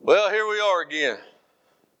Well, here we are again.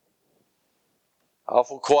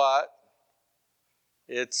 Awful quiet.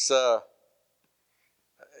 It's,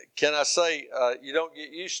 can I say, you don't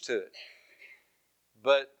get used to it.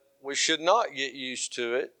 But we should not get used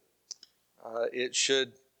to it. It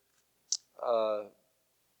should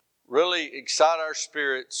really excite our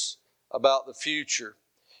spirits about the future.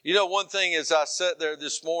 You know, one thing as I sat there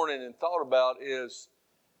this morning and thought about is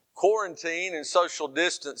quarantine and social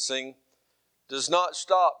distancing does not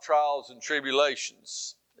stop trials and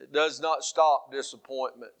tribulations. It does not stop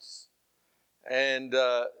disappointments. And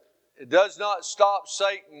it does not stop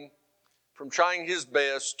Satan from trying his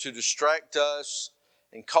best to distract us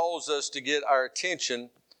and cause us to get our attention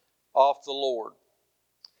off the Lord.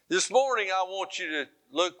 This morning, I want you to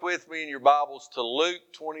look with me in your Bibles to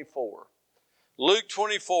Luke 24. Luke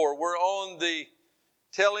 24, we're on the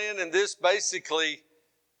tail end, and this basically,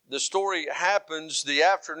 the story happens the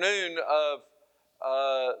afternoon of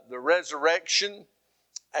the resurrection.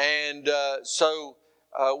 And so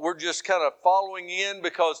we're just kind of following in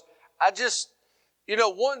because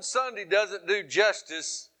one Sunday doesn't do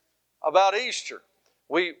justice about Easter.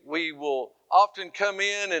 We will often come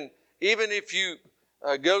in, and even if you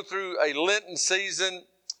go through a Lenten season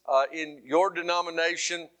in your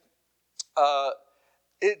denomination,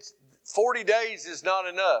 it's 40 days is not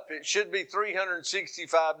enough. It should be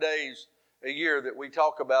 365 days a year that we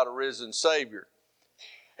talk about a risen Savior.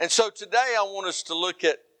 And so today I want us to look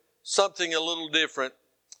at something a little different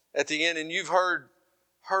at the end. And you've heard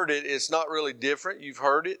it. It's not really different. You've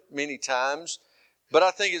heard it many times. But I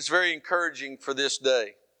think it's very encouraging for this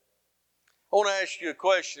day. I want to ask you a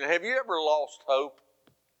question. Have you ever lost hope?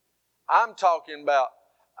 I'm not talking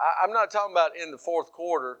about in the fourth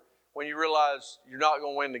quarter when you realize you're not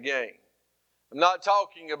going to win the game. I'm not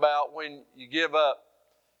talking about when you give up,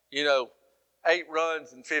 8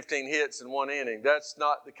 runs and 15 hits in one inning. That's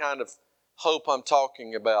not the kind of hope I'm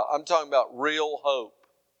talking about. I'm talking about real hope.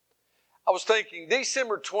 I was thinking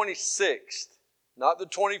December 26th, not the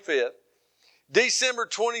 25th, December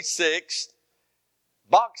 26th,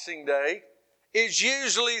 Boxing Day, is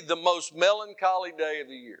usually the most melancholy day of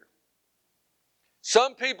the year.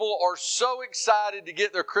 Some people are so excited to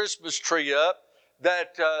get their Christmas tree up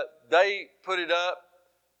that they put it up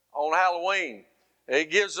on Halloween. It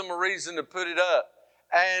gives them a reason to put it up.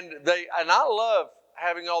 And I love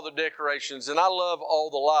having all the decorations, and I love all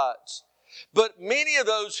the lights. But many of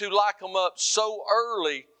those who like them up so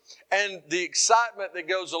early and the excitement that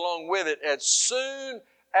goes along with it, as soon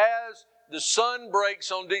as the sun breaks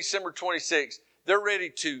on December 26th, they're ready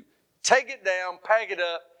to take it down, pack it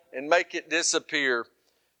up, and make it disappear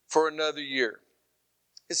for another year.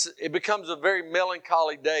 It becomes a very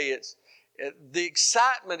melancholy day. The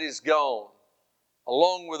excitement is gone,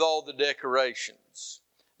 along with all the decorations.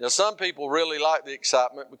 Now, some people really like the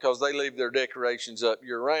excitement because they leave their decorations up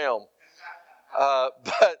year-round.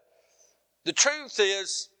 But the truth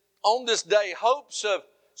is, on this day, hopes of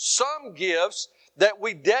some gifts that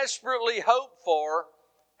we desperately hope for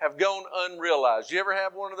have gone unrealized. You ever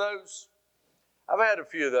have one of those? I've had a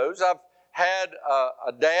few of those. I've had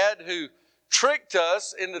a dad who tricked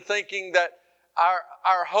us into thinking that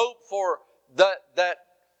our hope for that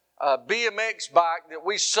BMX bike that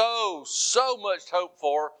we so much hoped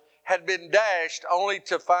for had been dashed, only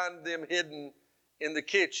to find them hidden in the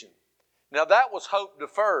kitchen. Now that was hope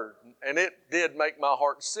deferred, and it did make my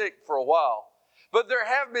heart sick for a while. But there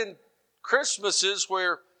have been Christmases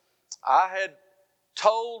where I had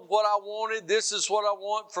told what I wanted. This is what I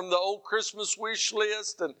want from the old Christmas wish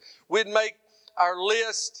list, and we'd make our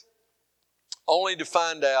list only to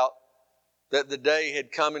find out that the day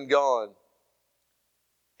had come and gone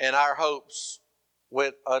and our hopes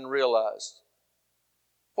went unrealized.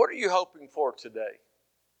 What are you hoping for today?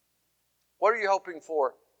 What are you hoping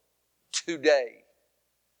for today?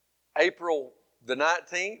 April the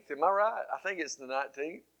 19th, am I right? I think it's the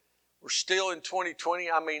 19th. We're still in 2020.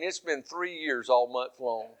 It's been 3 years all month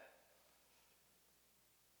long.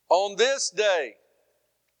 On this day,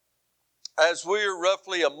 as we're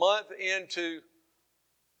roughly a month into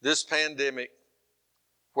this pandemic,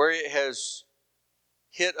 where it has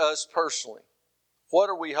hit us personally, what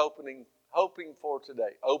are we hoping for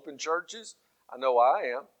today? Open churches? I know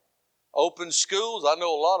I am. Open schools? I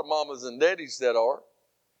know a lot of mamas and daddies that are.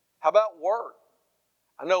 How about work?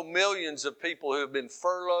 I know millions of people who have been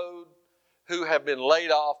furloughed, who have been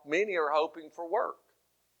laid off. Many are hoping for work.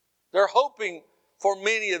 They're hoping for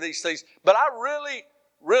many of these things. But I really,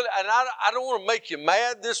 and I don't want to make you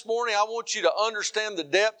mad this morning. I want you to understand the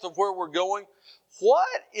depth of where we're going. What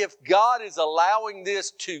if God is allowing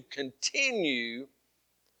this to continue,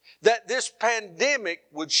 that this pandemic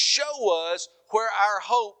would show us where our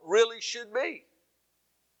hope really should be.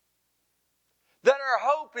 That our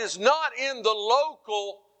hope is not in the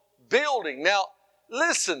local building. Now,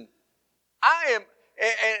 listen,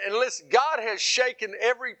 and listen, God has shaken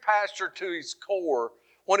every pastor to his core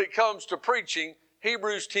when it comes to preaching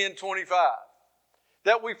Hebrews 10:25.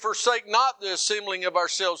 That we forsake not the assembling of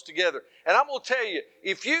ourselves together. And I'm going to tell you,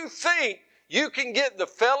 if you think you can get the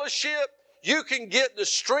fellowship, you can get the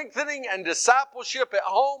strengthening and discipleship at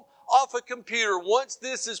home off a computer once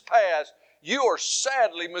this is passed, you are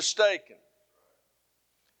sadly mistaken.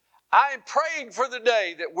 I am praying for the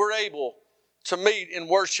day that we're able to meet in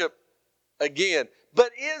worship again.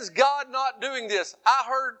 But is God not doing this? I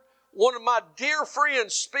heard one of my dear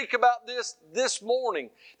friends speak about this morning,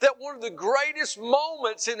 that one of the greatest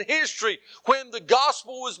moments in history when the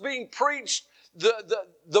gospel was being preached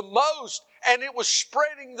the most and it was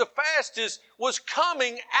spreading the fastest was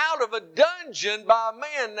coming out of a dungeon by a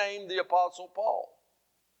man named the Apostle Paul.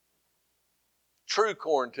 True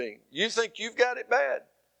quarantine. You think you've got it bad?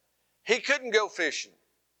 He couldn't go fishing.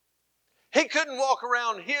 He couldn't walk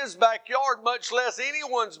around his backyard, much less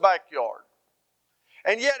anyone's backyard.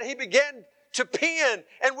 And yet he began to pen,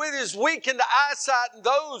 and with his weakened eyesight and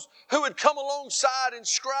those who had come alongside and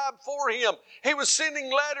scribe for him, he was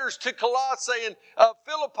sending letters to Colossae and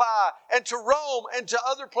Philippi and to Rome and to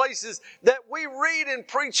other places that we read and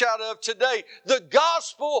preach out of today. The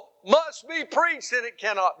gospel must be preached and it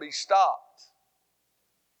cannot be stopped.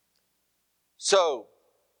 So,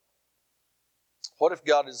 what if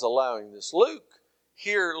God is allowing this? Luke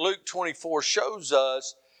 24 shows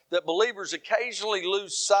us that believers occasionally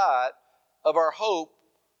lose sight of our hope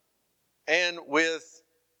and with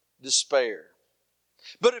despair.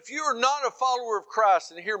 But if you are not a follower of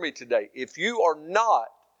Christ, and hear me today, if you are not,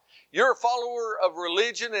 you're a follower of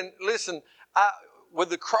religion, and listen, with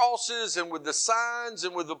the crosses and with the signs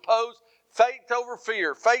and with the posts, faith over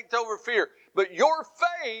fear. But your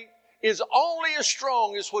faith is only as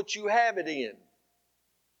strong as what you have it in.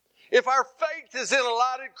 If our faith is in a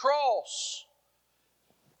lighted cross,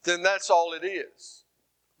 then that's all it is.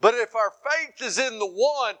 But if our faith is in the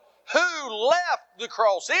one who left the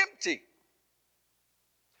cross empty,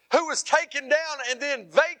 who was taken down and then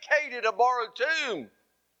vacated a borrowed tomb,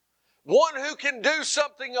 one who can do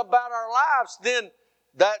something about our lives, then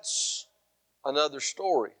that's another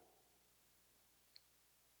story.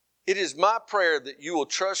 It is my prayer that you will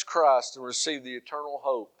trust Christ and receive the eternal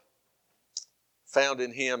hope found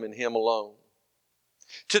in Him and Him alone.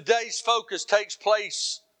 Today's focus takes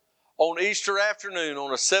place on Easter afternoon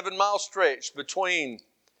on a 7-mile stretch between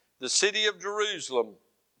the city of Jerusalem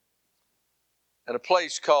and a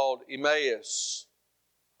place called Emmaus.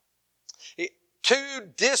 Two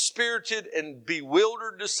dispirited and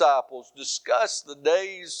bewildered disciples discussed the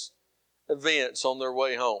day's events on their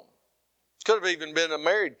way home. It could have even been a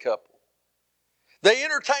married couple. They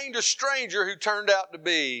entertained a stranger who turned out to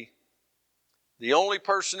be the only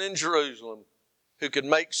person in Jerusalem who could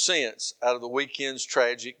make sense out of the weekend's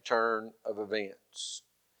tragic turn of events.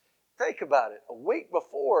 Think about it. A week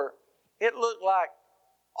before, it looked like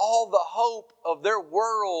all the hope of their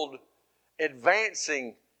world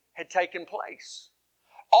advancing had taken place.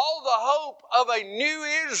 All the hope of a new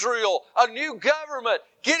Israel, a new government,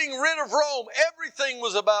 getting rid of Rome, everything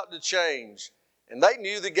was about to change. And they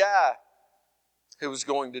knew the guy who was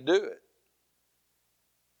going to do it.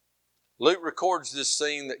 Luke records this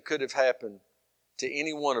scene that could have happened to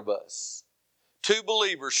any one of us. Two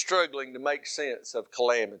believers struggling to make sense of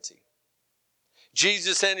calamity.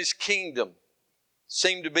 Jesus and His kingdom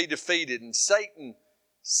seemed to be defeated, and Satan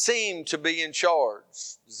seemed to be in charge.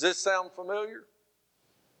 Does this sound familiar?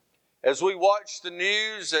 As we watch the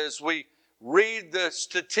news, as we read the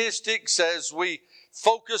statistics, as we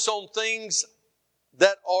focus on things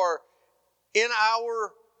that are in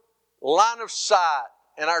our line of sight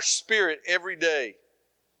and our spirit every day,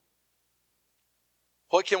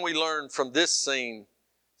 what can we learn from this scene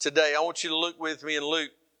today? I want you to look with me in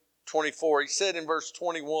Luke 24. He said in verse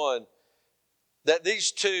 21 that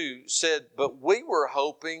these two said, "But we were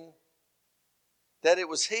hoping that it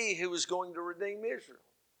was He who was going to redeem Israel."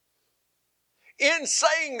 In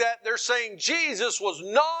saying that, they're saying Jesus was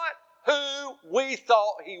not who we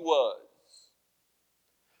thought He was.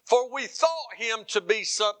 For we thought Him to be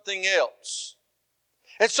something else.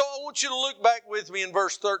 And so I want you to look back with me in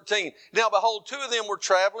verse 13. Now behold, two of them were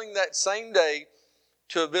traveling that same day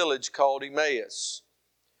to a village called Emmaus,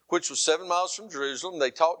 which was 7 miles from Jerusalem.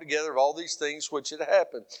 They talked together of all these things which had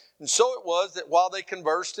happened. And so it was that while they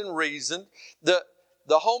conversed and reasoned, the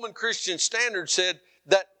Holman Christian Standard said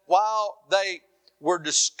that while they were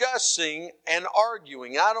discussing and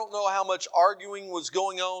arguing, I don't know how much arguing was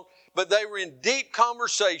going on, but they were in deep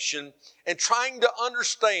conversation and trying to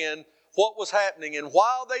understand what was happening. And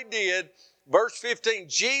while they did, verse 15,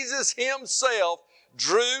 Jesus himself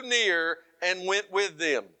drew near and went with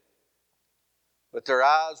them. But their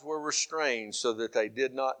eyes were restrained so that they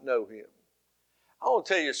did not know him. I want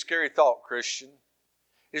to tell you a scary thought, Christian,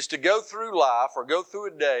 is to go through life or go through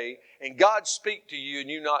a day and God speak to you and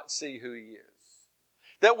you not see who he is.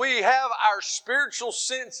 That we have our spiritual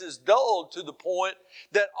senses dulled to the point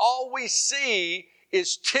that all we see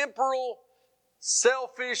is temporal,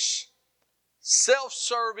 selfish,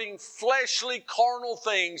 self-serving, fleshly, carnal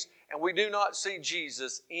things, and we do not see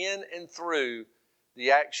Jesus in and through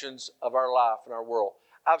the actions of our life and our world.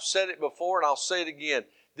 I've said it before and I'll say it again.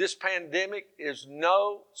 This pandemic is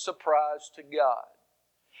no surprise to God.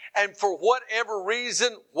 And for whatever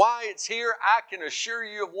reason, why it's here, I can assure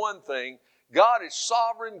you of one thing. God is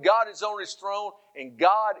sovereign, God is on his throne, and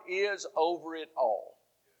God is over it all.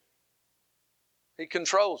 He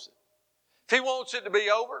controls it. If he wants it to be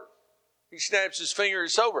over, he snaps his finger,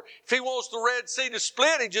 it's over. If he wants the Red Sea to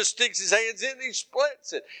split, he just sticks his hands in it and he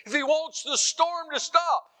splits it. If he wants the storm to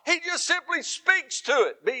stop, he just simply speaks to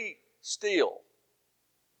it. Be still.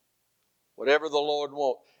 Whatever the Lord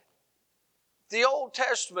wants. The Old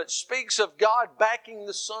Testament speaks of God backing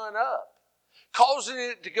the sun up, causing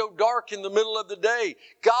it to go dark in the middle of the day.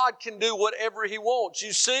 God can do whatever he wants.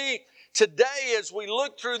 You see, today as we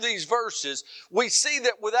look through these verses, we see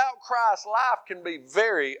that without Christ, life can be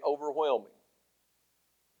very overwhelming.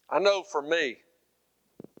 I know for me,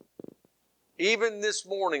 even this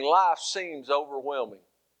morning, life seems overwhelming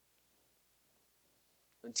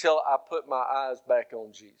until I put my eyes back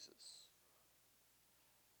on Jesus.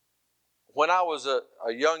 When I was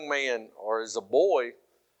a young man or as a boy,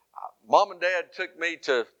 Mom and Dad took me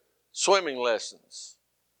to swimming lessons.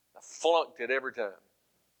 I flunked it every time.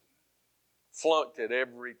 Flunked it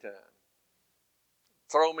every time.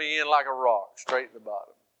 Throw me in like a rock, straight to the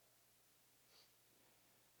bottom.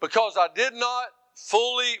 Because I did not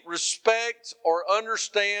fully respect or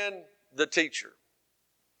understand the teacher.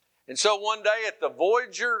 And so one day at the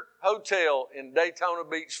Voyager Hotel in Daytona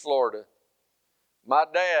Beach, Florida, my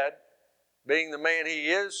dad, being the man he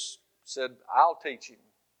is, said, I'll teach him.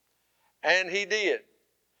 And he did.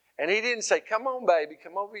 And he didn't say, come on, baby,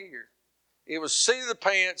 come over here. It was seat of the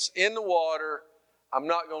pants, in the water, I'm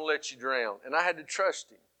not going to let you drown. And I had to trust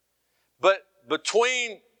him. But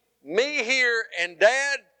between me here and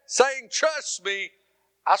Dad saying, trust me,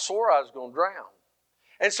 I swore I was going to drown.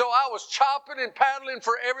 And so I was chopping and paddling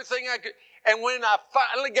for everything I could. And when I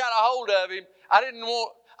finally got a hold of him, I don't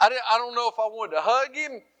know if I wanted to hug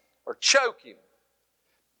him or choke him.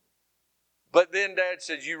 But then Dad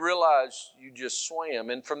said, you realize you just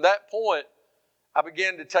swam. And from that point, I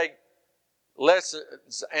began to take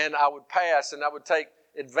lessons and I would pass, and I would take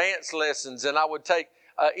advanced lessons, and I would take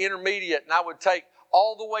intermediate, and I would take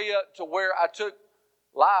all the way up to where I took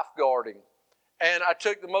lifeguarding. And I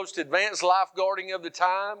took the most advanced lifeguarding of the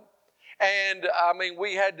time. And I mean,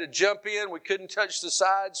 we had to jump in. We couldn't touch the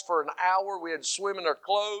sides for an hour. We had to swim in our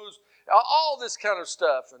clothes, all this kind of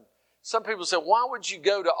stuff. And some people say, why would you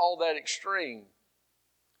go to all that extreme?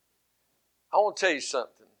 I want to tell you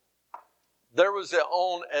something. There was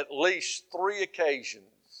on at least 3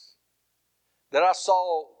 occasions that I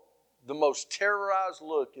saw the most terrorized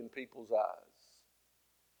look in people's eyes.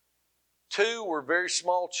 2 were very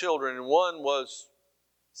small children, and 1 was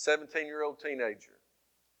a 17-year-old teenager.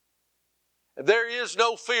 And there is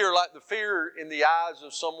no fear like the fear in the eyes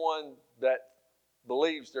of someone that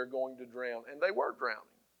believes they're going to drown. And they were drowning.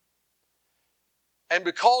 And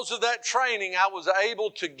because of that training, I was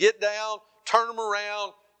able to get down, turn them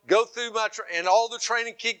around, go through and all the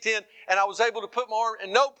training kicked in, and I was able to put my arm,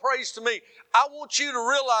 and no praise to me. I want you to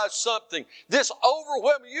realize something. This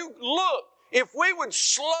overwhelming, you look, if we would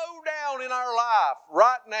slow down in our life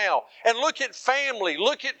right now and look at family,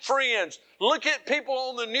 look at friends, look at people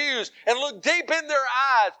on the news, and look deep in their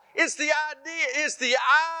eyes, it's the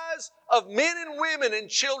eyes of men and women and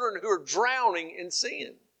children who are drowning in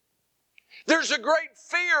sin. There's a great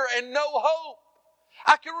fear and no hope.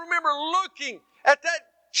 I can remember looking at that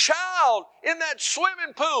child in that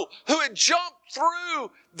swimming pool who had jumped through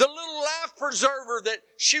the little life preserver that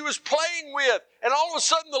she was playing with, and all of a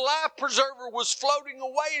sudden the life preserver was floating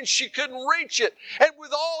away and she couldn't reach it. And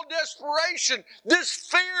with all desperation, this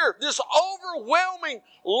fear, this overwhelming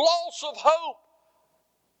loss of hope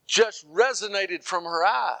just resonated from her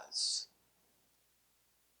eyes.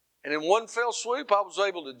 And in one fell swoop, I was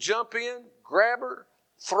able to jump in, grab her,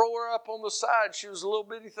 throw her up on the side. She was a little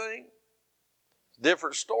bitty thing.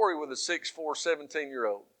 Different story with a 6'4",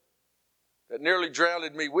 17-year-old that nearly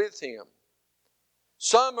drowned me with him.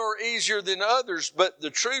 Some are easier than others, but the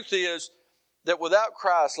truth is that without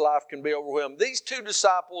Christ, life can be overwhelmed. These two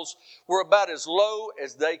disciples were about as low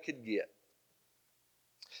as they could get.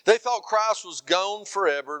 They thought Christ was gone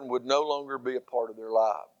forever and would no longer be a part of their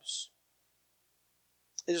lives.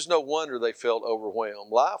 It is no wonder they felt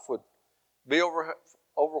overwhelmed. Life would be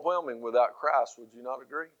overwhelming without Christ, would you not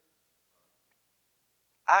agree?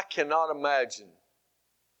 I cannot imagine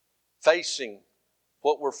facing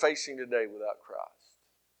what we're facing today without Christ.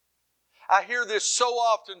 I hear this so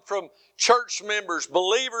often from church members,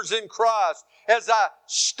 believers in Christ, as I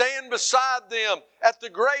stand beside them at the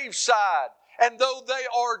graveside. And though they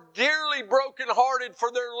are dearly brokenhearted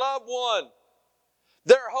for their loved one,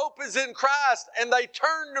 their hope is in Christ, and they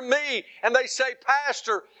turn to me and they say,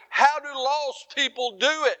 Pastor, how do lost people do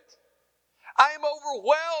it? I am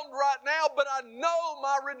overwhelmed right now, but I know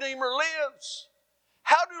my Redeemer lives.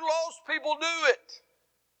 How do lost people do it?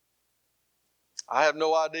 I have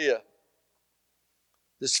no idea.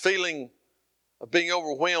 This feeling of being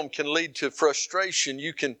overwhelmed can lead to frustration.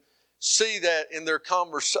 You can see that in their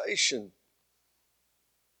conversation.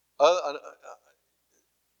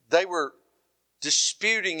 They were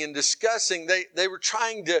disputing and discussing. They were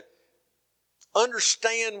trying to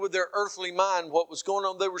understand with their earthly mind what was going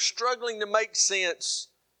on. They were struggling to make sense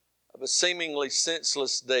of a seemingly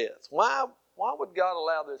senseless death. Why would God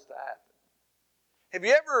allow this to happen? Have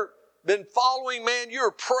you ever been following, man, you were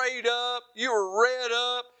prayed up, you were read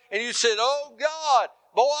up, and you said, oh God,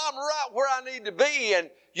 boy, I'm right where I need to be, and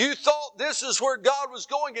you thought this is where God was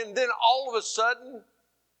going, and then all of a sudden, it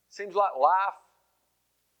seems like life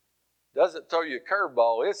doesn't throw you a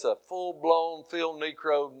curveball. It's a full-blown Phil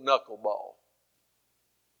Necro knuckleball.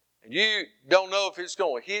 And you don't know if it's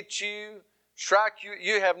going to hit you, strike you.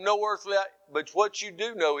 You have no earthly idea. But what you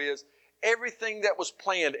do know is everything that was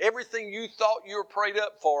planned, everything you thought you were prayed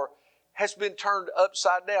up for has been turned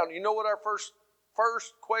upside down. You know what our first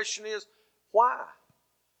question is? Why?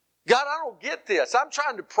 God, I don't get this. I'm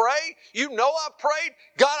trying to pray. You know I've prayed.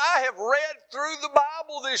 God, I have read through the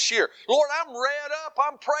Bible this year. Lord, I'm read up.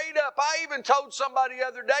 I'm prayed up. I even told somebody the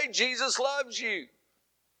other day, Jesus loves you.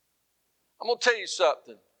 I'm going to tell you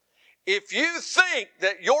something. If you think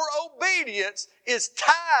that your obedience is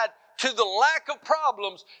tied to the lack of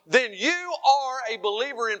problems, then you are a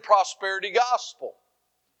believer in prosperity gospel.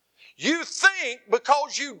 You think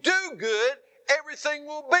because you do good, everything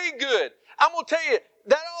will be good. I'm going to tell you,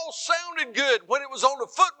 that all sounded good when it was on the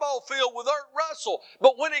football field with Ert Russell.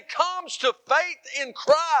 But when it comes to faith in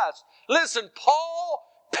Christ, listen, Paul,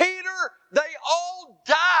 Peter, they all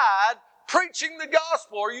died preaching the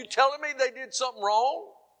gospel. Are you telling me they did something wrong?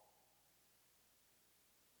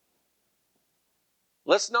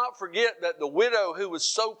 Let's not forget that the widow who was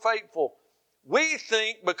so faithful, we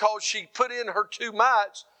think because she put in her 2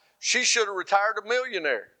 mites, she should have retired a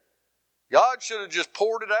millionaire. God should have just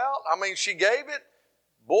poured it out. I mean, she gave it.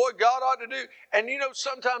 Boy, God ought to do. And you know,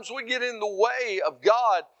 sometimes we get in the way of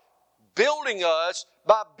God building us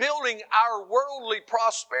by building our worldly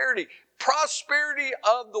prosperity. Prosperity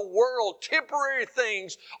of the world, temporary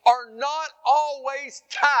things, are not always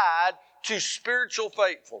tied to spiritual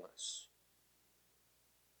faithfulness.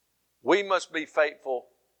 We must be faithful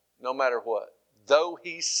no matter what. Though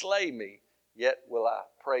he slay me, yet will I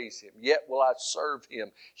praise him. Yet will I serve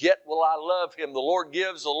him. Yet will I love him. The Lord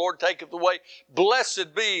gives, the Lord taketh away.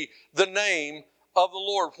 Blessed be the name of the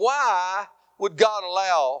Lord. Why would God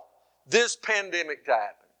allow this pandemic to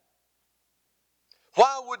happen?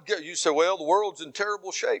 Why would God? You say, well, the world's in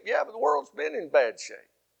terrible shape. Yeah, but the world's been in bad shape.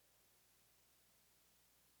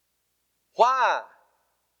 Why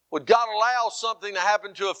would God allow something to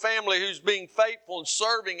happen to a family who's being faithful and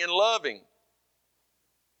serving and loving?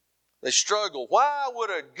 They struggle. Why would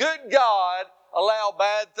a good God allow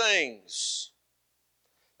bad things?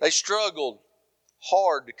 They struggled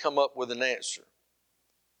hard to come up with an answer.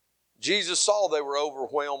 Jesus saw they were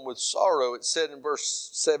overwhelmed with sorrow. It said in verse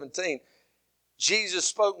 17, Jesus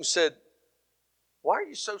spoke and said, why are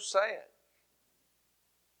you so sad?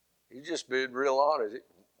 He just being real honest.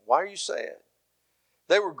 Why are you sad?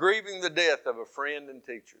 They were grieving the death of a friend and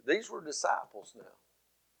teacher. These were disciples now.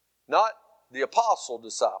 Not the apostle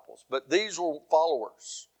disciples, but these were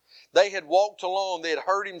followers. They had walked along. They had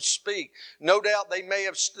heard him speak. No doubt they may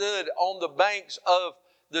have stood on the banks of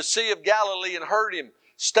the Sea of Galilee and heard him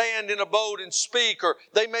stand in a boat and speak, or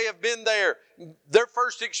they may have been there. Their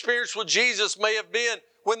first experience with Jesus may have been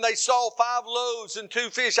when they saw 5 loaves and 2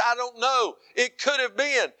 fish. I don't know. It could have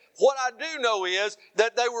been. What I do know is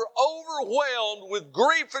that they were overwhelmed with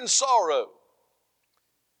grief and sorrow.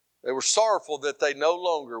 They were sorrowful that they no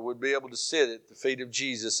longer would be able to sit at the feet of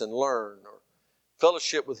Jesus and learn or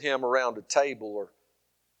fellowship with him around a table or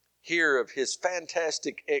hear of his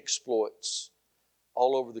fantastic exploits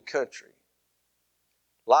all over the country.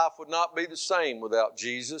 Life would not be the same without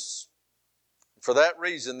Jesus. For that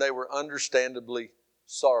reason, they were understandably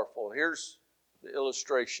sorrowful. Here's the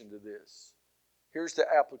illustration to this. Here's the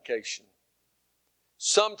application.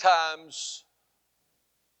 Sometimes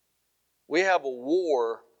we have a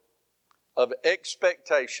war of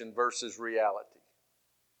expectation versus reality.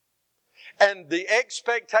 And the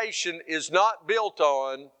expectation is not built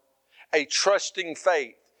on a trusting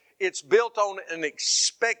faith. It's built on an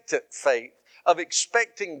expectant faith of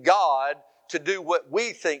expecting God to do what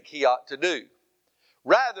we think He ought to do,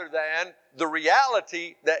 rather than the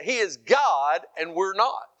reality that He is God and we're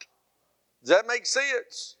not. Does that make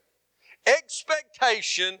sense?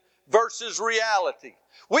 Expectation versus reality.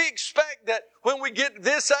 We expect that when we get to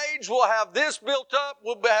this age, we'll have this built up,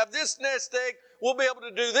 we'll have this nest egg, we'll be able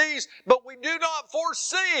to do these, but we do not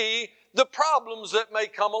foresee the problems that may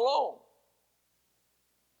come along.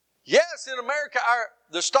 Yes, in America,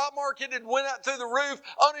 the stock market had went out through the roof,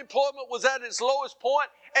 unemployment was at its lowest point,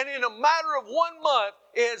 and in a matter of 1 month,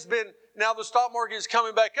 it has been, now the stock market is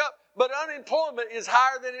coming back up, but unemployment is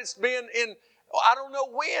higher than it's been in, I don't know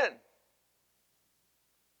when.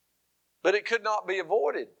 But it could not be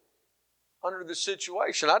avoided under the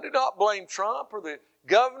situation. I do not blame Trump or the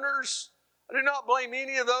governors. I do not blame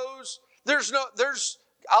any of those.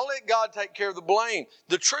 I'll let God take care of the blame.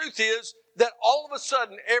 The truth is that all of a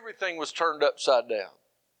sudden everything was turned upside down.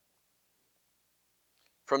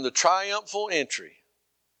 From the triumphal entry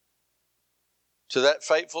to that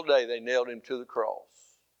fateful day they nailed Him to the cross,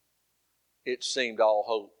 it seemed all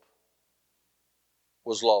hope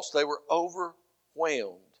was lost. They were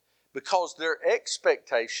overwhelmed because their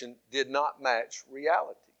expectation did not match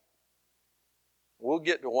reality. We'll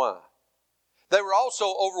get to why. They were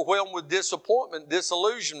also overwhelmed with disappointment,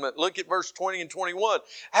 disillusionment. Look at verse 20 and 21.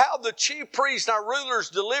 How the chief priests and our rulers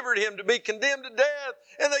delivered Him to be condemned to death,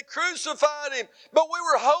 and they crucified Him. But we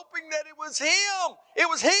were hoping that it was Him. It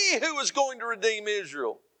was He who was going to redeem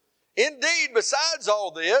Israel. Indeed, besides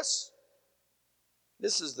all this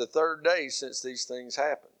is the third day since these things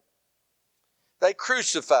happened. They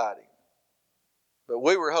crucified Him. But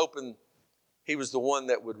we were hoping He was the one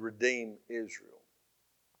that would redeem Israel.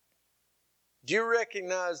 Do you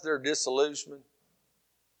recognize their disillusionment?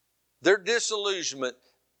 Their disillusionment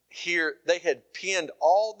here, they had pinned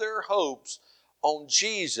all their hopes on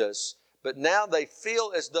Jesus, but now they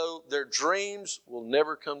feel as though their dreams will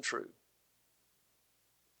never come true.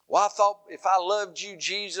 Well, I thought if I loved you,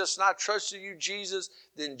 Jesus, and I trusted you, Jesus,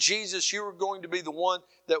 then Jesus, you were going to be the one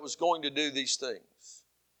that was going to do these things.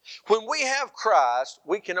 When we have Christ,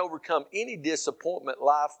 we can overcome any disappointment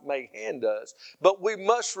life may hand us. But we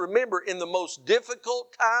must remember, in the most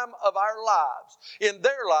difficult time of our lives, in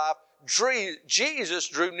their life, Jesus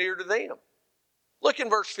drew near to them. Look in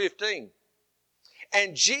verse 15.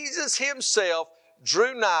 And Jesus Himself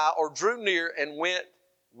drew nigh or drew near and went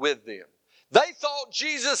with them. They thought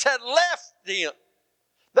Jesus had left them.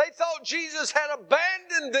 They thought Jesus had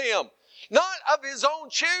abandoned them. Not of His own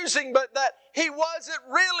choosing, but that He wasn't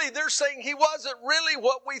really, they're saying He wasn't really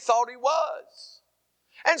what we thought He was.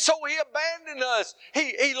 And so He abandoned us.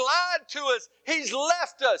 He lied to us. He's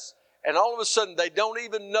left us. And all of a sudden they don't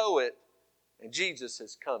even know it. And Jesus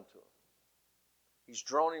has come to them. He's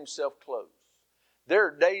drawn Himself close. There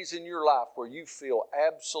are days in your life where you feel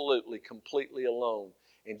absolutely, completely alone.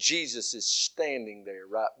 And Jesus is standing there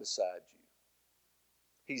right beside you.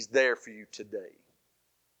 He's there for you today.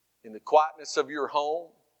 In the quietness of your home,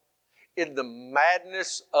 in the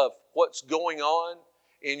madness of what's going on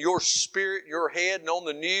in your spirit, your head, and on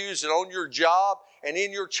the news, and on your job, and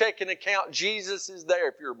in your checking account, Jesus is there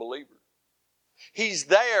if you're a believer. He's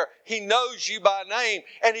there. He knows you by name,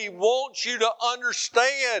 and He wants you to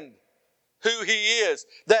understand who He is,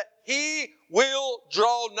 that He will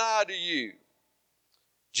draw nigh to you.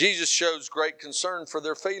 Jesus shows great concern for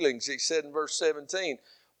their feelings. He said in verse 17,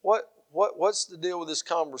 What's the deal with this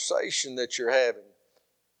conversation that you're having?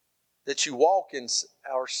 That you walk in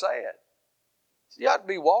are sad. You ought to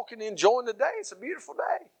be walking, enjoying the day. It's a beautiful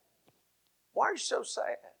day. Why are you so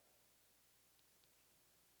sad?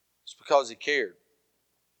 It's because He cared.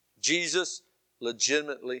 Jesus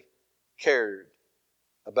legitimately cared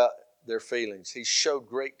about their feelings. He showed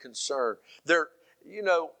great concern.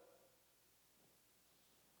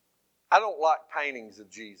 I don't like paintings of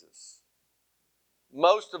Jesus.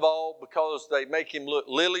 Most of all because they make Him look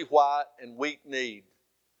lily white and weak-kneed.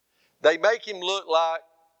 They make Him look like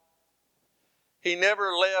He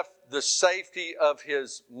never left the safety of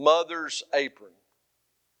His mother's apron.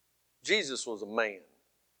 Jesus was a man.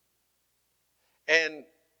 And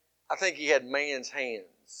I think He had man's hands.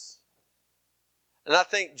 is. And I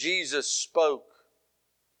think Jesus spoke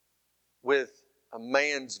with a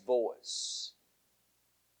man's voice.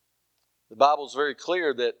 The Bible's very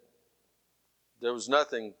clear that there was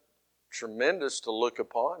nothing tremendous to look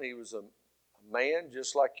upon. He was a man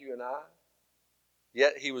just like you and I.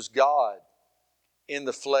 Yet he was God in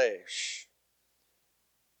the flesh.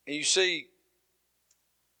 And you see,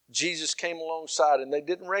 Jesus came alongside and they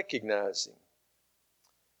didn't recognize him.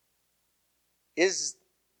 Is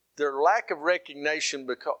there lack of recognition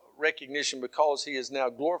because he is now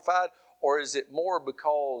glorified, or is it more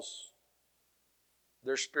because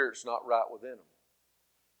their spirit's not right within them?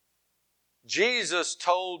 Jesus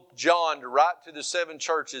told John to write to the 7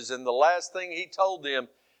 churches, and the last thing he told them,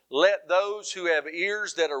 let those who have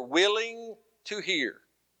ears that are willing to hear,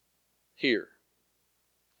 hear.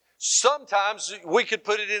 Sometimes we could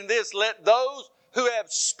put it in this, let those who have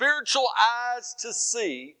spiritual eyes to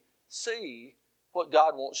see, see what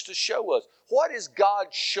God wants to show us. What is God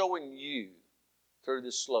showing you through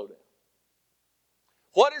this slowdown?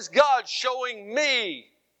 What is God showing me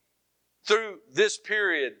through this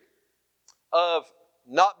period of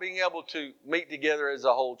not being able to meet together as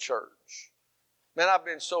a whole church? Man, I've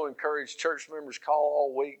been so encouraged. Church members call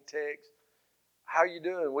all week, text, how you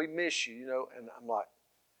doing? We miss you, And I'm like,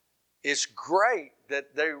 it's great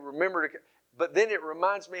that they remember to, but then it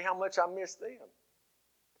reminds me how much I miss them.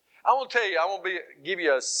 I want to tell you, give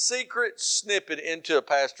you a secret snippet into a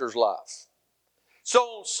pastor's life. So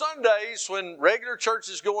on Sundays, when regular church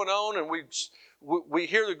is going on and we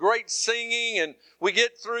hear the great singing and we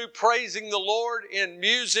get through praising the Lord in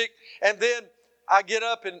music, and then I get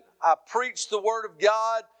up and I preach the Word of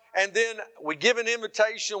God, and then we give an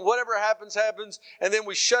invitation, whatever happens, happens, and then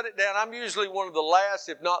we shut it down. I'm usually one of the last,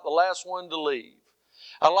 if not the last one to leave.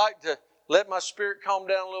 I like to let my spirit calm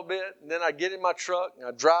down a little bit, and then I get in my truck and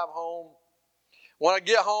I drive home. When I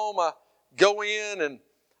get home, I go in and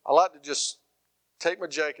I like to just take my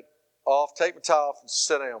jacket off, take my tie off, and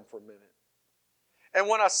sit down for a minute. And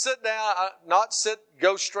when I sit down,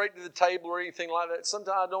 go straight to the table or anything like that.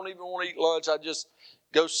 Sometimes I don't even want to eat lunch. I just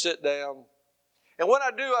go sit down. And when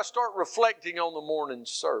I do, I start reflecting on the morning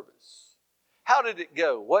service. How did it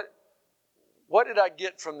go? What did I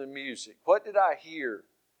get from the music? What did I hear?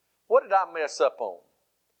 What did I mess up on?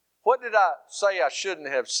 What did I say I shouldn't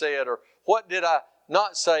have said? Or what did I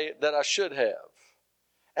not say that I should have?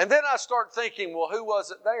 And then I start thinking, well, who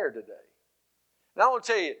wasn't there today? And I want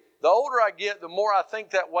to tell you, the older I get, the more I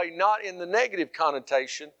think that way, not in the negative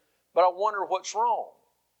connotation, but I wonder what's wrong.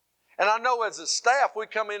 And I know as a staff, we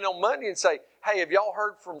come in on Monday and say, hey, have y'all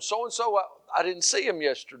heard from so-and-so? I didn't see him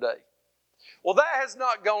yesterday. Well, that has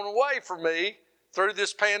not gone away for me through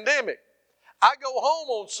this pandemic. I go home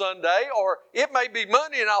on Sunday, or it may be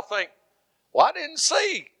Monday, and I'll think, well, I didn't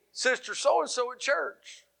see Sister so-and-so at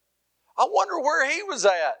church. I wonder where he was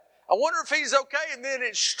at. I wonder if he's okay. And then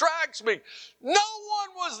it strikes me, no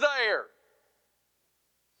one was there.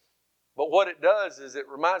 But what it does is it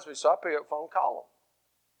reminds me, so I pick up the phone, call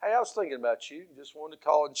them. Hey, I was thinking about you. Just wanted to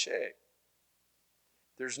call and check.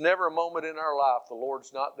 There's never a moment in our life the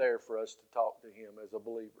Lord's not there for us to talk to Him as a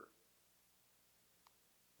believer.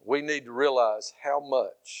 We need to realize how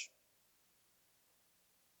much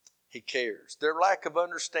He cares. Their lack of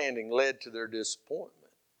understanding led to their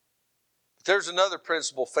disappointment. But there's another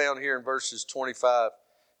principle found here in verses 25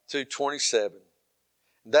 to 27.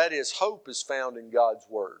 That is, hope is found in God's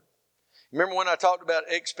Word. Remember when I talked about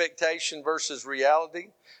expectation versus reality?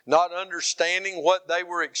 Not understanding what they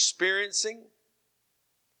were experiencing?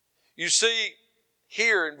 You see,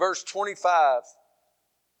 here in verse 25,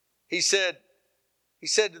 He said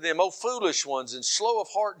to them, O foolish ones, and slow of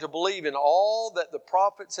heart to believe in all that the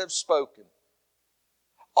prophets have spoken.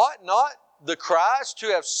 Ought not the Christ to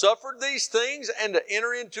have suffered these things and to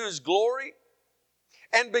enter into His glory?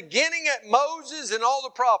 And beginning at Moses and all the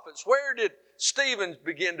prophets, where did Stephen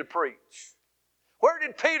begin to preach? Where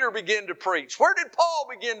did Peter begin to preach? Where did Paul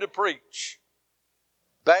begin to preach?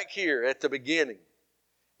 Back here at the beginning.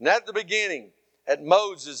 And at the beginning, at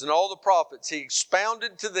Moses and all the prophets, he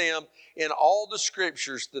expounded to them in all the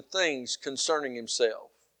scriptures the things concerning himself.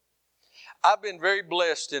 I've been very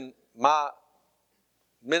blessed in my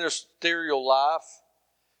ministerial life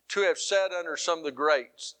to have sat under some of the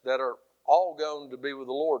greats that are all going to be with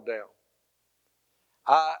the Lord now.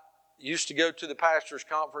 I used to go to the pastor's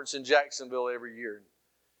conference in Jacksonville every year.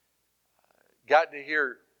 Got to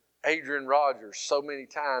hear Adrian Rogers so many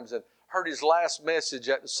times and heard his last message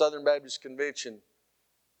at the Southern Baptist Convention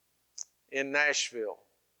in Nashville.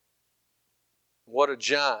 What a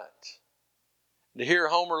giant. To hear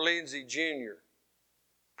Homer Lindsey Jr.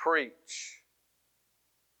 preach.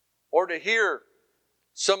 Or to hear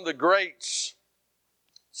some of the greats,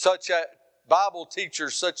 such as Bible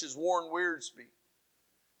teachers such as Warren Wiersbe,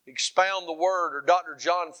 expound the Word, or Dr.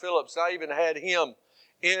 John Phillips. I even had him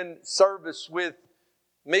in service with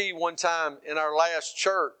me one time in our last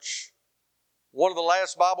church, one of the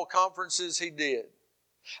last Bible conferences he did.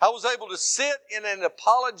 I was able to sit in an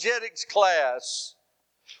apologetics class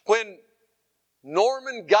when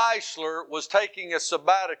Norman Geisler was taking a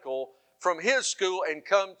sabbatical from his school and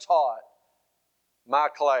come taught my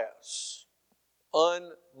class.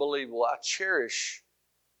 Unbelievable. I cherish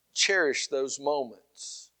those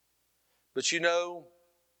moments. But you know,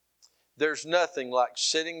 there's nothing like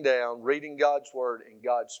sitting down, reading God's Word, and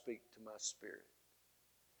God speak to my spirit.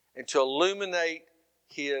 And to illuminate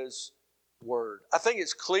His Word. I think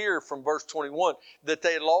it's clear from verse 21 that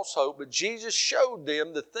they had lost hope, but Jesus showed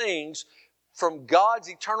them the things from God's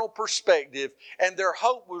eternal perspective, and their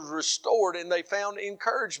hope was restored, and they found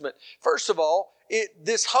encouragement. First of all,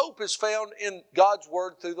 this hope is found in God's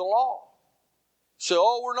Word through the law.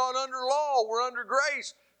 So, we're not under law, we're under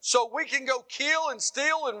grace. So we can go kill and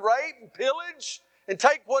steal and rape and pillage and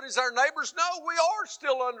take what is our neighbor's. No, we are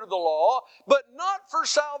still under the law, but not for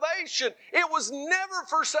salvation. It was never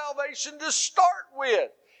for salvation to start with.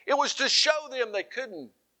 It was to show them they couldn't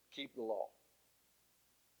keep the law.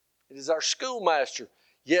 It is our schoolmaster.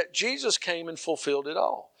 Yet Jesus came and fulfilled it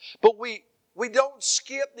all. But we don't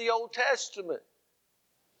skip the Old Testament.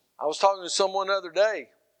 I was talking to someone the other day.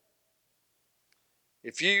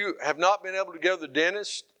 If you have not been able to go to the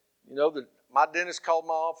dentist, you know, my dentist called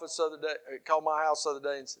my office the other day, called my house the other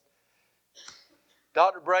day and said,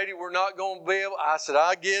 Dr. Brady, we're not going to be able. I said,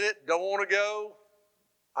 I get it. Don't want to go.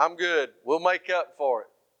 I'm good. We'll make up for it.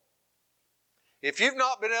 If you've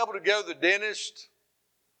not been able to go to the dentist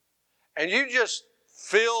and you just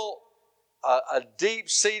feel a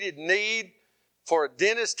deep-seated need for a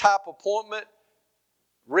dentist-type appointment,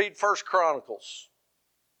 read 1 Chronicles.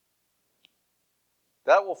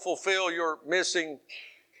 That will fulfill your missing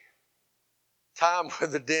time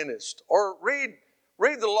with the dentist. Or read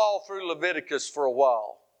the law through Leviticus for a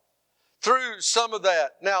while. Through some of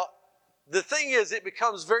that. Now, the thing is, it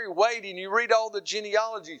becomes very weighty and you read all the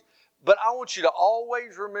genealogies. But I want you to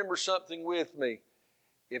always remember something with me.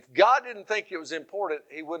 If God didn't think it was important,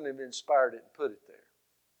 He wouldn't have inspired it and put it there.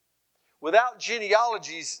 Without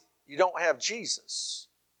genealogies, you don't have Jesus.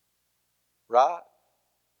 Right?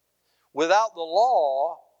 Without the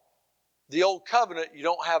law, the old covenant, you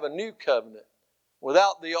don't have a new covenant.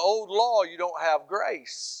 Without the old law, you don't have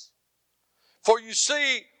grace. For you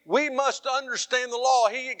see, we must understand the law.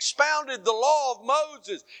 He expounded the law of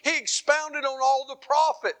Moses. He expounded on all the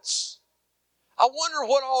prophets. I wonder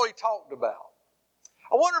what all he talked about.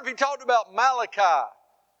 I wonder if he talked about Malachi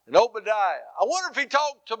and Obadiah. I wonder if he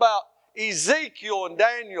talked about Ezekiel and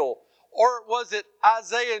Daniel. Or was it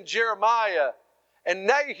Isaiah and Jeremiah and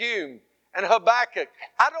Nahum and Habakkuk?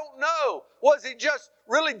 I don't know. Was he just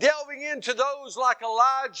really delving into those like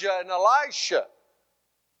Elijah and Elisha?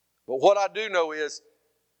 But what I do know is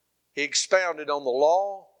he expounded on the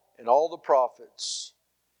law and all the prophets.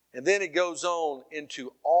 And then he goes on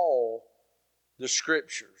into all the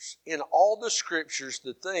Scriptures. In all the Scriptures,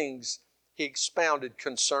 the things he expounded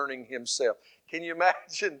concerning himself. Can you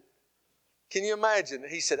imagine? Can you imagine?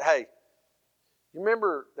 He said, hey, you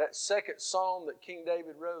remember that second psalm that King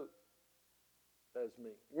David wrote? That was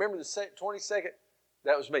me. Remember the 22nd?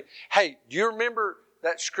 That was me. Hey, do you remember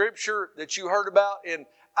that scripture that you heard about in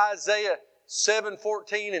Isaiah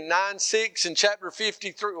 7:14 and 9:6 and chapter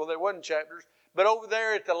 53? Well, there wasn't chapters, but over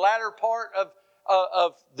there at the latter part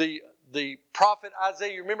of the prophet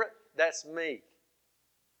Isaiah, you remember it? That's me.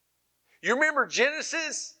 You remember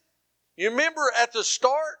Genesis? You remember at the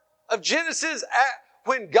start of Genesis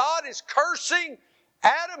when God is cursing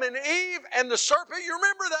Adam and Eve and the serpent? You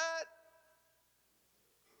remember that?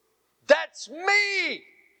 That's me.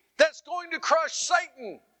 That's going to crush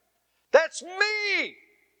Satan. That's me.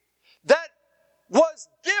 That was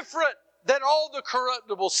different than all the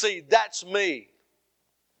corruptible seed. That's me.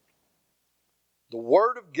 The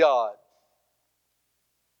Word of God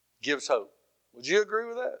gives hope. Would you agree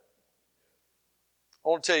with that? I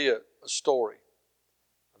want to tell you a story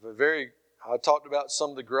of I talked about some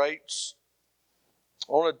of the greats.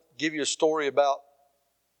 I want to give you a story about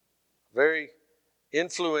a very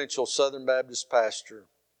influential Southern Baptist pastor,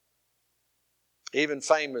 even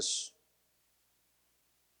famous,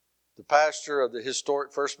 the pastor of the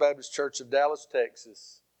historic First Baptist Church of Dallas,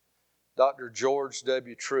 Texas, Dr. George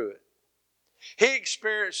W. Truett. He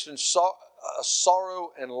experienced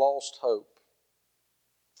sorrow and lost hope,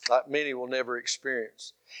 like many will never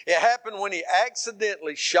experience. It happened when he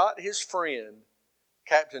accidentally shot his friend,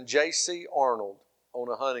 Captain J.C. Arnold, on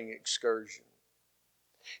a hunting excursion.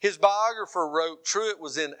 His biographer wrote, Truett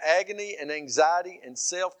was in agony and anxiety and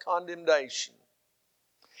self-condemnation.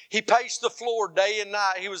 He paced the floor day and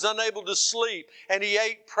night. He was unable to sleep, and he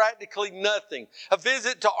ate practically nothing. A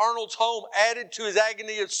visit to Arnold's home added to his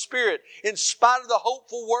agony of spirit. In spite of the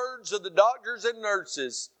hopeful words of the doctors and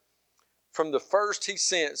nurses, from the first he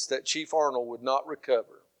sensed that Chief Arnold would not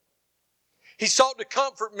recover. He sought to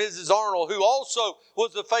comfort Mrs. Arnold, who also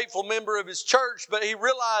was a faithful member of his church, but he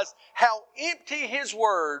realized how empty his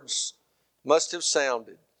words must have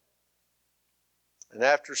sounded. And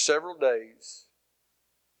after several days,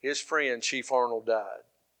 his friend, Chief Arnold, died.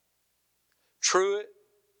 Truett,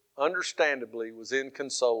 understandably, was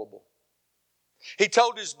inconsolable. He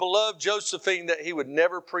told his beloved Josephine that he would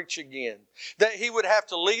never preach again, that he would have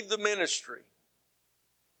to leave the ministry.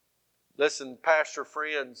 Listen, pastor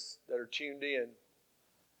friends that are tuned in,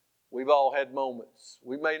 we've all had moments.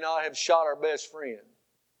 We may not have shot our best friend,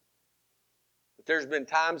 but there's been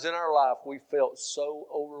times in our life we felt so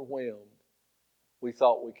overwhelmed we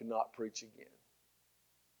thought we could not preach again.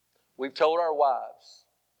 We've told our wives,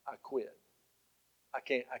 I quit. I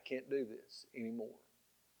can't do this anymore.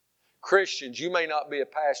 Christians, you may not be a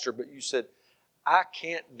pastor, but you said, I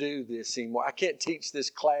can't do this anymore. I can't teach this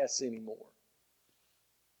class anymore.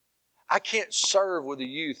 I can't serve with the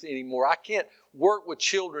youth anymore. I can't work with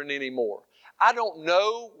children anymore. I don't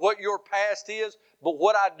know what your past is, but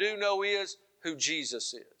what I do know is who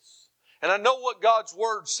Jesus is. And I know what God's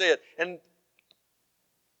Word said. And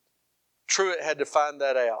Truett had to find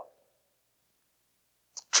that out.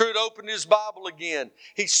 Truett opened his Bible again.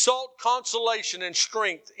 He sought consolation and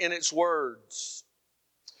strength in its words.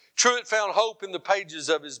 Truett found hope in the pages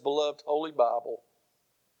of his beloved Holy Bible.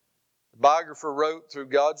 The biographer wrote, through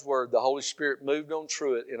God's Word, the Holy Spirit moved on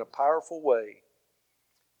Truett in a powerful way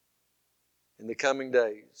in the coming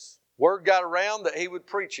days. Word got around that he would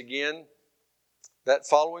preach again that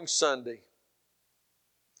following Sunday.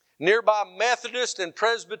 Nearby Methodist and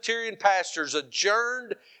Presbyterian pastors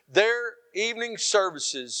adjourned their evening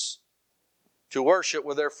services to worship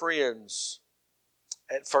with their friends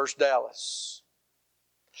at First Dallas.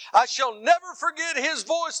 I shall never forget his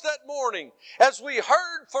voice that morning as we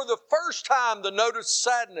heard for the first time the note of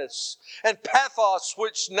sadness and pathos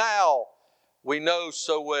which now we know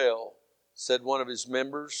so well, said one of his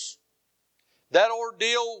members. That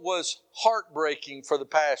ordeal was heartbreaking for the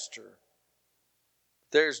pastor.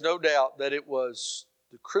 There's no doubt that it was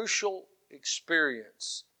the crucial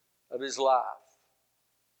experience of his life.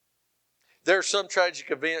 There are some tragic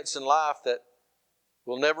events in life that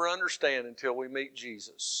we'll never understand until we meet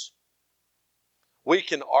Jesus. We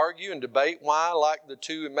can argue and debate why, like the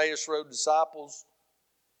two Emmaus Road disciples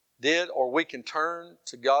did, or we can turn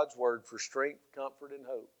to God's Word for strength, comfort, and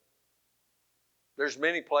hope. There's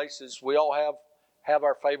many places. We all have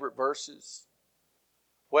our favorite verses.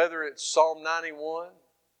 Whether it's Psalm 91,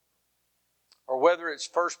 or whether it's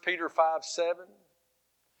 1 Peter 5:7,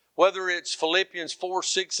 whether it's Philippians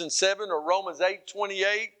 4:6 and 7, or Romans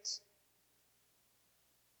 8:28.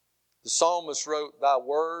 The psalmist wrote, Thy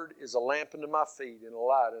word is a lamp unto my feet and a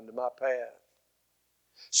light unto my path.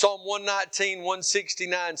 Psalm 119,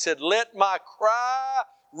 169 said, Let my cry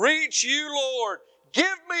reach you, Lord.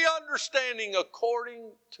 Give me understanding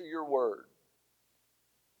according to your word.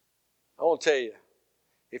 I want to tell you,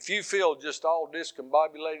 if you feel just all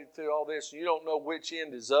discombobulated through all this, you don't know which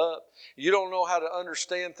end is up, you don't know how to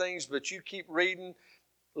understand things, but you keep reading,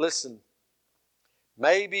 listen,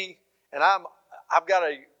 maybe, and I've got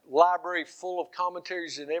a library full of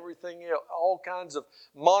commentaries and everything else, all kinds of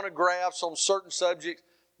monographs on certain subjects.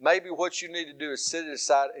 Maybe what you need to do is sit it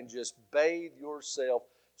aside and just bathe yourself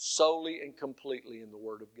solely and completely in the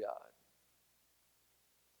Word of God.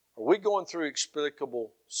 Are we going through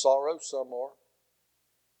explicable sorrow? Some are.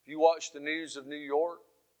 If you watch the news of New York,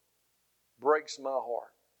 it breaks my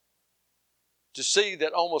heart to see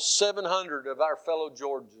that almost 700 of our fellow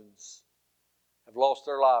Georgians have lost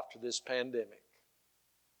their life to this pandemic.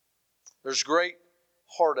 There's great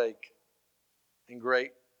heartache and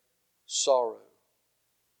great sorrow.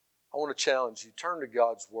 I want to challenge you. Turn to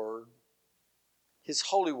God's Word, His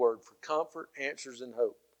holy Word, for comfort, answers, and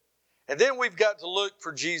hope. And then we've got to look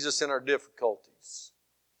for Jesus in our difficulties.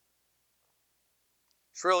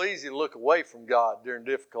 It's real easy to look away from God during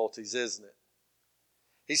difficulties, isn't it?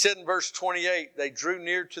 He said in verse 28, they drew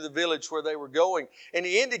near to the village where they were going, and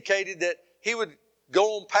He indicated that He would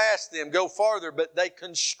go on past them, go farther, but they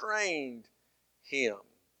constrained Him.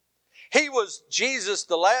 He was Jesus,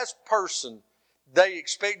 the last person they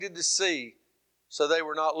expected to see, so they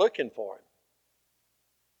were not looking for Him.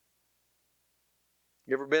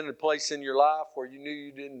 You ever been in a place in your life where you knew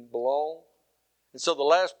you didn't belong? And so the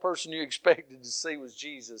last person you expected to see was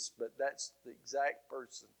Jesus, but that's the exact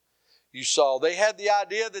person you saw. They had the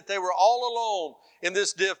idea that they were all alone in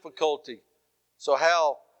this difficulty. So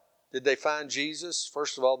how did they find Jesus?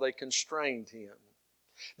 First of all, they constrained him.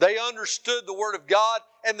 They understood the Word of God,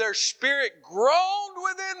 and their spirit groaned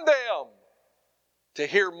within them to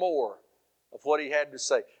hear more of what he had to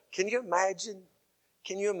say. Can you imagine?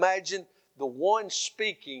 Can you imagine the one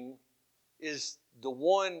speaking is the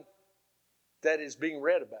one that is being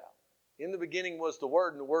read about? In the beginning was the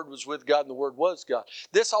Word, and the Word was with God, and the Word was God.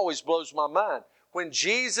 This always blows my mind. When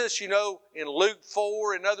Jesus, in Luke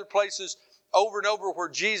 4 and other places, over and over where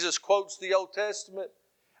Jesus quotes the Old Testament,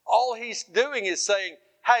 all he's doing is saying,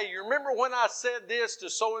 hey, you remember when I said this to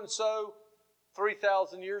so-and-so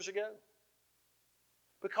 3,000 years ago?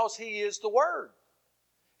 Because he is the Word.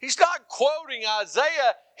 He's not quoting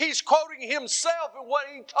Isaiah. He's quoting himself and what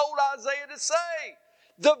he told Isaiah to say.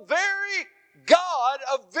 The very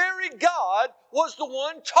God was the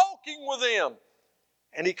one talking with them.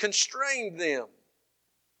 And he constrained them.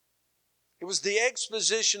 It was the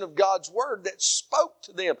exposition of God's Word that spoke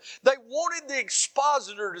to them. They wanted the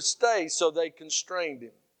expositor to stay, so they constrained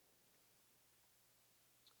him.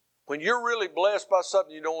 When you're really blessed by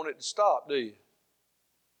something, you don't want it to stop, do you?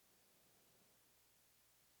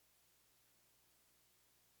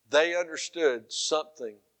 They understood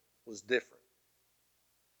something was different.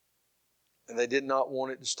 And they did not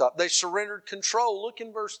want it to stop. They surrendered control. Look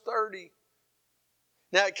in verse 30.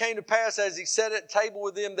 Now it came to pass as he sat at table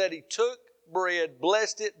with them that he took bread,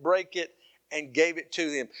 blessed it, brake it, and gave it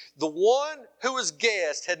to them. The one who was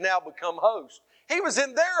guest had now become host. He was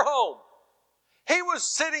in their home. He was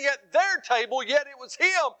sitting at their table, yet it was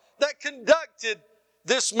him that conducted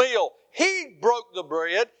this meal. He broke the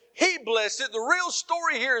bread. He blessed it. The real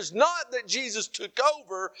story here is not that Jesus took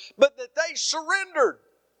over, but that they surrendered.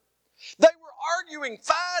 They were arguing,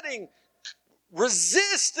 fighting,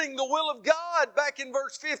 resisting the will of God back in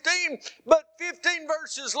verse 15. But 15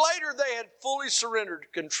 verses later, they had fully surrendered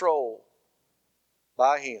control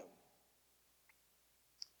by him.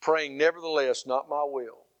 Praying, nevertheless, not my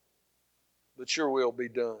will, but your will be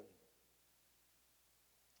done.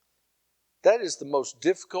 That is the most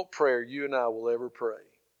difficult prayer you and I will ever pray.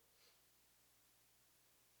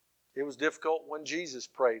 It was difficult when Jesus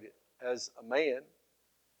prayed it as a man.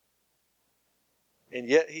 And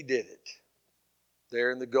yet he did it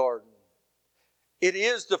there in the garden. It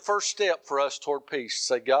is the first step for us toward peace.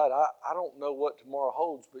 Say, God, I don't know what tomorrow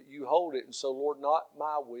holds, but you hold it. And so, Lord, not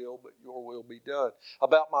my will, but your will be done.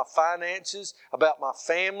 About my finances, about my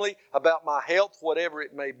family, about my health, whatever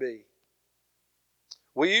it may be.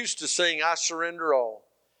 We used to sing, I surrender all.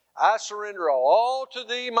 I surrender all. All to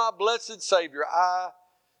thee, my blessed Savior. I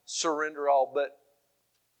surrender all. But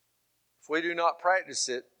if we do not practice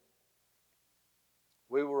it,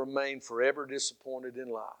 we will remain forever disappointed in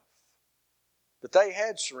life. But they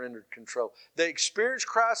had surrendered control. They experienced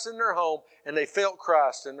Christ in their home, and they felt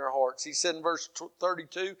Christ in their hearts. He said in verse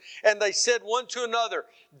 32, and they said one to another,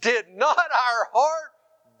 did not our heart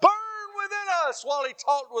burn within us while he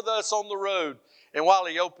talked with us on the road and while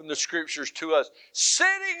he opened the Scriptures to us?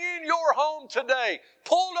 Sitting in your home today,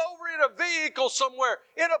 pulled over in a vehicle somewhere,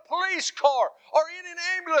 in a police car, or in an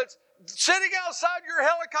ambulance, sitting outside your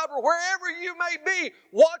helicopter, wherever you may be,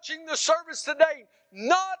 watching the service today,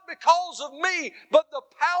 not because of me, but the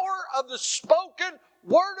power of the spoken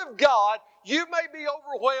Word of God, you may be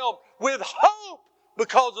overwhelmed with hope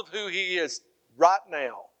because of who He is right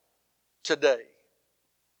now, today.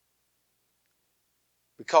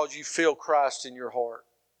 Because you feel Christ in your heart,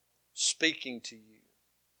 speaking to you.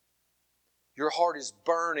 Your heart is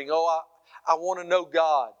burning. Oh, I want to know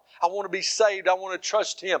God. I want to be saved. I want to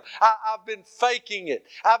trust Him. I've been faking it.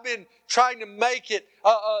 I've been trying to make it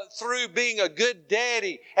through being a good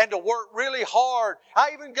daddy and to work really hard.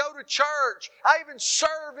 I even go to church. I even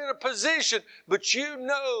serve in a position. But you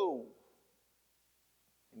know,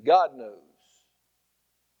 God knows,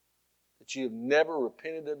 that you have never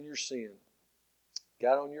repented of your sin,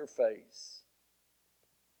 got on your face,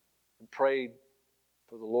 and prayed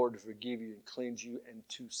for the Lord to forgive you and cleanse you and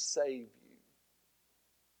to save you.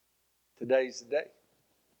 Today's the day.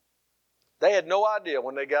 They had no idea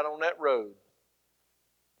when they got on that road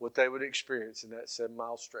what they would experience in that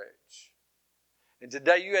 7-mile stretch. And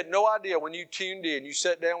today you had no idea when you tuned in. You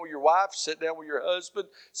sat down with your wife, sat down with your husband,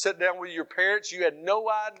 sat down with your parents. You had no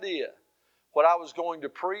idea what I was going to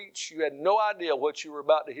preach. You had no idea what you were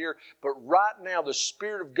about to hear. But right now the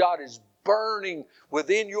Spirit of God is burning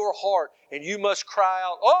within your heart. And you must cry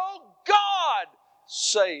out, oh God,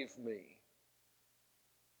 save me.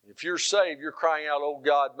 If you're saved, you're crying out, oh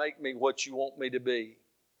God, make me what you want me to be.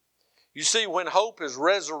 You see, when hope is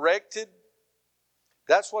resurrected,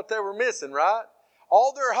 that's what they were missing, right?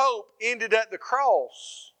 All their hope ended at the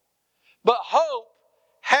cross. But hope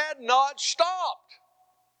had not stopped.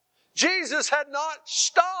 Jesus had not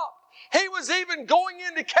stopped. He was even going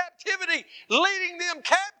into captivity, leading them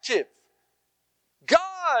captive.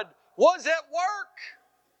 God was at work.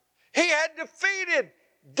 He had defeated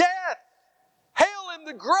death, hell, and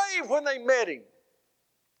the grave when they met Him.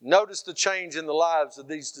 Notice the change in the lives of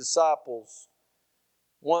these disciples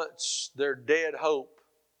once their dead hope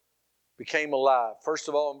became alive. First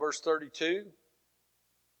of all, in verse 32,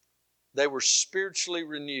 they were spiritually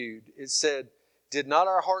renewed. It said, "Did not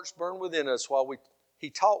our hearts burn within us while He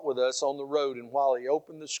taught with us on the road and while He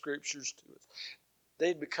opened the Scriptures to us?"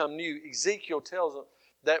 They'd become new. Ezekiel tells them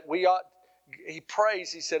that he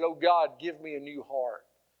prays, he said, "Oh God, give me a new heart."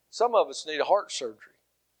 Some of us need a heart surgery.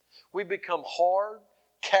 We become hard,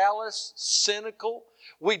 callous, cynical.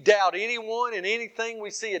 We doubt anyone and anything.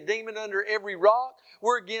 We see a demon under every rock.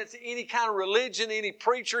 We're against any kind of religion, any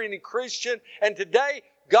preacher, any Christian. And today,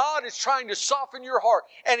 God is trying to soften your heart.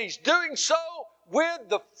 And He's doing so with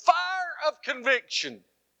the fire of conviction.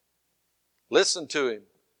 Listen to Him.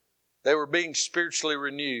 They were being spiritually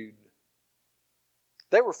renewed.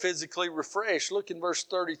 They were physically refreshed. Look in verse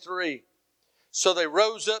 33. So they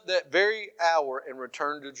rose up that very hour and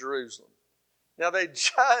returned to Jerusalem. Now they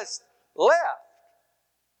just left.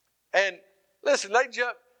 And listen,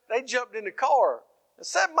 they jumped in the car.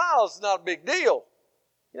 7 miles is not a big deal.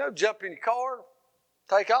 You know, jump in your car,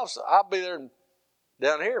 take off. So I'll be there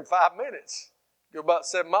down here in 5 minutes. Go about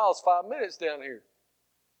 7 miles, 5 minutes down here.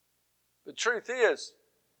 The truth is,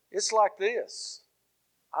 it's like this.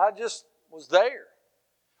 I just was there.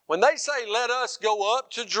 When they say, "Let us go up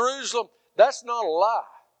to Jerusalem," that's not a lie.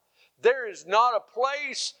 There is not a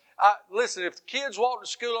place. Listen, if the kids walk to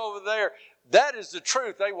school over there, that is the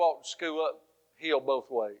truth. They walk to school uphill both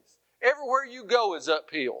ways. Everywhere you go is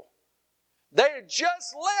uphill. They had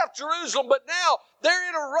just left Jerusalem, but now they're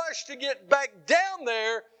in a rush to get back down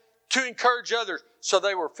there to encourage others. So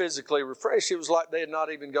they were physically refreshed. It was like they had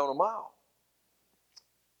not even gone a mile.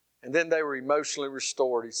 And then they were emotionally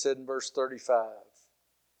restored. He said in verse 35,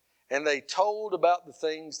 "And they told about the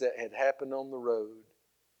things that had happened on the road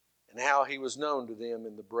and how He was known to them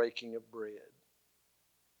in the breaking of bread."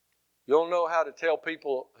 You don't know how to tell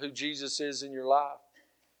people who Jesus is in your life?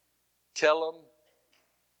 Tell them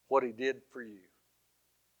what He did for you.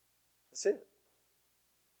 That's it.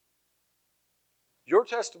 Your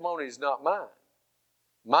testimony is not mine.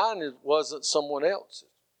 Mine wasn't someone else's.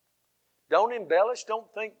 Don't embellish.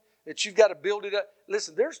 Don't think that you've got to build it up.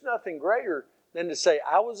 Listen, there's nothing greater than to say,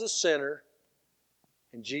 "I was a sinner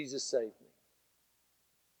and Jesus saved me."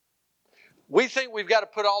 We think we've got to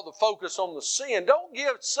put all the focus on the sin. Don't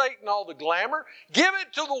give Satan all the glamour. Give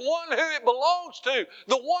it to the one who it belongs to.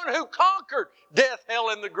 The one who conquered death, hell,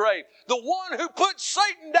 and the grave. The one who put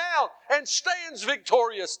Satan down and stands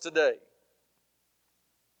victorious today.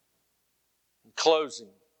 In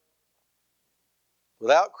closing,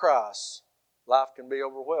 without Christ, life can be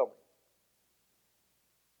overwhelming.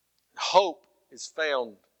 Hope is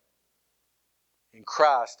found in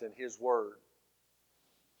Christ and His Word.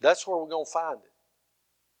 That's where we're going to find it.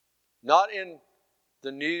 Not in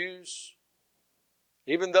the news,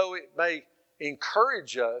 even though it may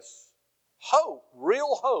encourage us. Hope,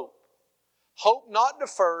 real hope. Hope not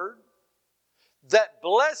deferred. That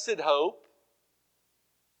blessed hope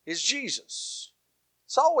is Jesus.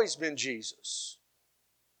 It's always been Jesus.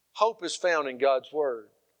 Hope is found in God's Word.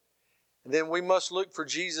 And then we must look for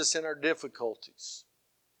Jesus in our difficulties.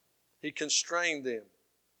 He constrained them,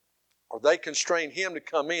 or they constrained Him to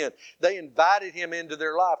come in. They invited Him into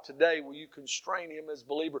their life. Today, will you constrain Him as a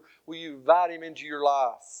believer? Will you invite Him into your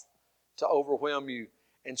life to overwhelm you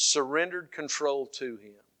and surrendered control to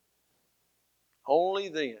Him? Only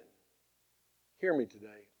then, hear me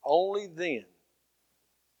today, only then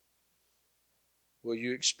will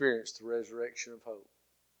you experience the resurrection of hope.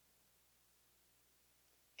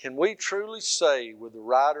 Can we truly say with the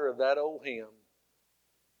writer of that old hymn,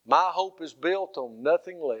 "My hope is built on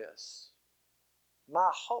nothing less"?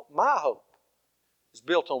 My hope is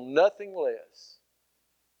built on nothing less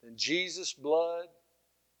than Jesus' blood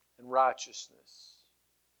and righteousness.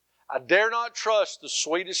 I dare not trust the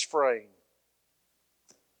sweetest frame,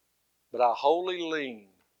 but I wholly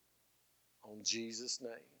lean on Jesus'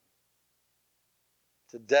 name.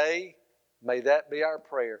 Today, may that be our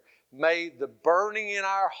prayer. May the burning in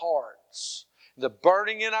our hearts, the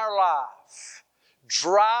burning in our life,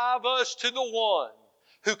 drive us to the one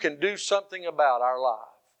who can do something about our life.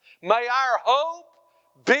 May our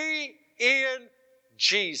hope be in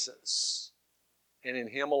Jesus and in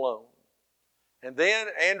Him alone. And then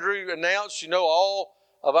Andrew announced, all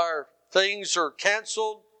of our things are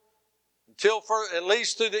canceled until at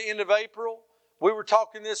least through the end of April. We were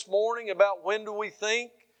talking this morning about when do we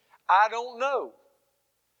think? I don't know.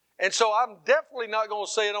 And so I'm definitely not going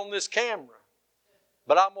to say it on this camera.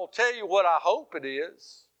 But I'm going to tell you what I hope it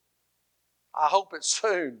is. I hope it's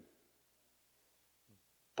soon.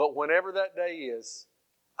 But whenever that day is,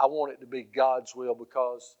 I want it to be God's will,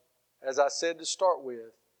 because, as I said to start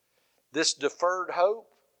with, this deferred hope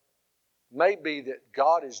may be that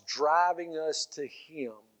God is driving us to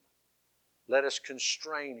Him. Let us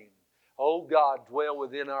constrain Him. Oh God, dwell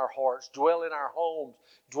within our hearts, dwell in our homes,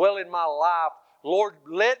 dwell in my life. Lord,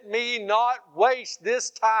 let me not waste this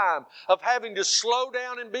time of having to slow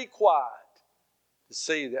down and be quiet to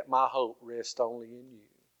see that my hope rests only in you.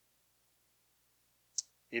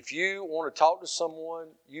 If you want to talk to someone,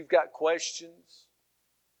 you've got questions,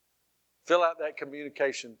 fill out that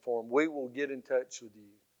communication form. We will get in touch with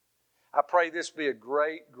you. I pray this be a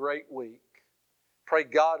great, great week. Pray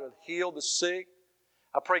God would heal the sick.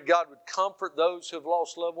 I pray God would comfort those who have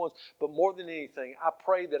lost loved ones. But more than anything, I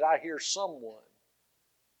pray that I hear someone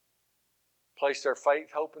place their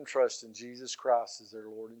faith, hope, and trust in Jesus Christ as their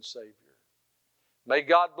Lord and Savior. May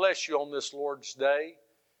God bless you on this Lord's Day.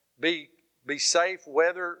 Be safe.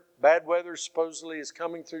 Bad weather supposedly is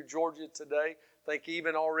coming through Georgia today. I think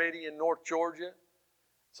even already in North Georgia.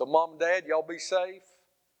 So Mom and Dad, y'all be safe.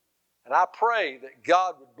 And I pray that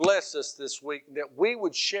God would bless us this week and that we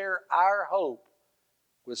would share our hope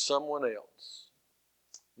with someone else.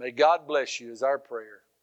 May God bless you is our prayer.